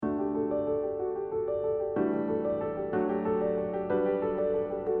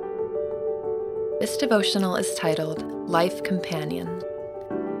This devotional is titled Life Companion.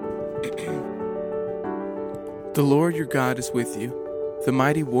 The Lord your God is with you, the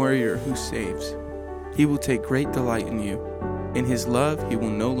mighty warrior who saves. He will take great delight in you. In his love he will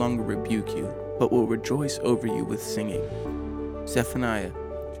no longer rebuke you, but will rejoice over you with singing. Zephaniah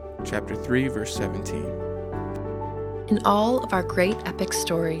chapter 3, verse 17. In all of our great epic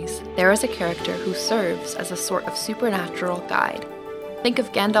stories, there is a character who serves as a sort of supernatural guide. Think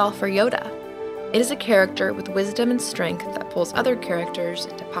of Gandalf or Yoda. It is a character with wisdom and strength that pulls other characters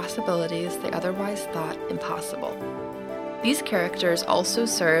into possibilities they otherwise thought impossible. These characters also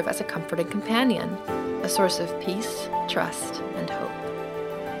serve as a comforting companion, a source of peace, trust, and hope.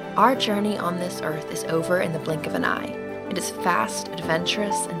 Our journey on this earth is over in the blink of an eye. It is fast,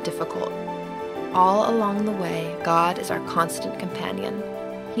 adventurous, and difficult. All along the way, God is our constant companion.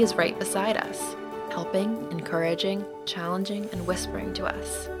 He is right beside us, helping, encouraging, challenging, and whispering to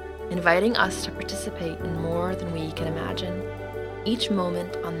us, inviting us to participate in more than we can imagine. Each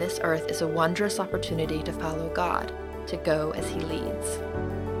moment on this earth is a wondrous opportunity to follow God, to go as He leads.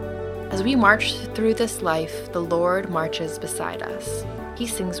 As we march through this life, the Lord marches beside us. He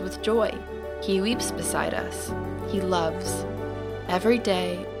sings with joy. He weeps beside us. He loves. Every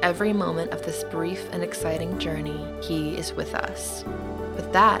day, every moment of this brief and exciting journey, He is with us.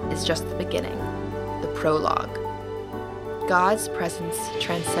 But that is just the beginning, the prologue. God's presence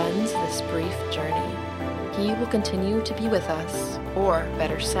transcends this brief journey. He will continue to be with us, or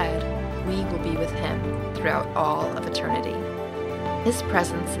better said, we will be with Him throughout all of eternity. His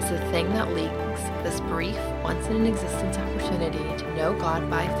presence is the thing that links this brief, once-in-an-existence opportunity to know God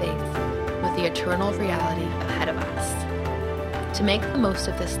by faith with the eternal reality ahead of us. To make the most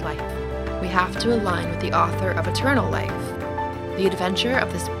of this life, we have to align with the author of eternal life. The adventure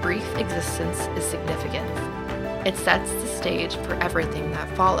of this brief existence is significant. It sets the stage for everything that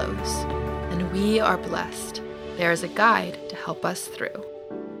follows, and we are blessed. There is a guide to help us through.